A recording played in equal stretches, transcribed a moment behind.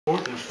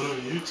Put it on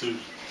YouTube.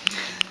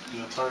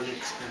 Target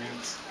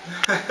experience.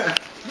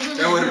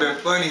 That would have been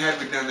funny had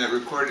we done that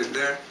recorded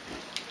there.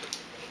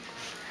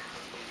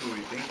 What are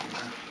we thinking,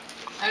 man?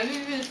 I don't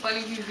think it's funny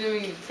if he's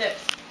giving you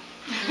tips.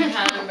 I'm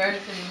kind of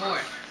embarrassed anymore.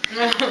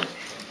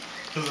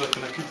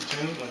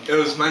 It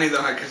was funny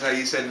though, because how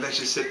you said let's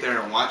just sit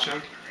there and watch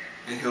him,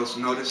 and he'll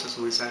notice us.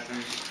 So we sat there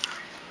and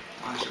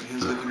watched him. He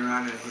was looking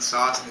around and he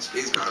saw us, and his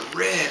face got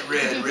red.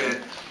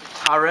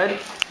 How red?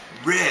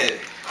 Red.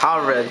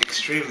 How red?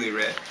 Extremely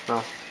red.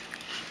 Oh.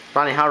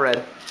 Ronnie, how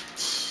red?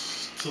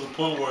 To the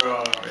point where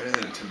redder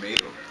than a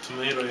tomato.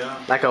 Tomato,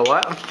 yeah. Like a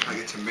what? Like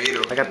a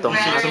tomato. Like a tomato.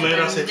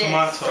 I say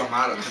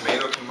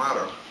tomato.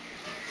 Tomato.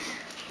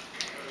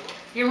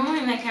 You're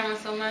moving that camera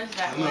so much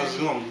that I know it's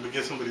going to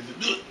get somebody to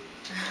do it.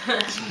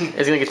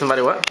 It's gonna get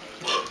somebody what?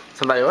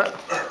 Somebody what?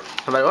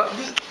 Somebody what?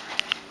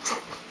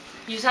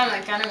 You sound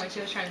like Gunner when she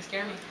was trying to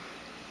scare me.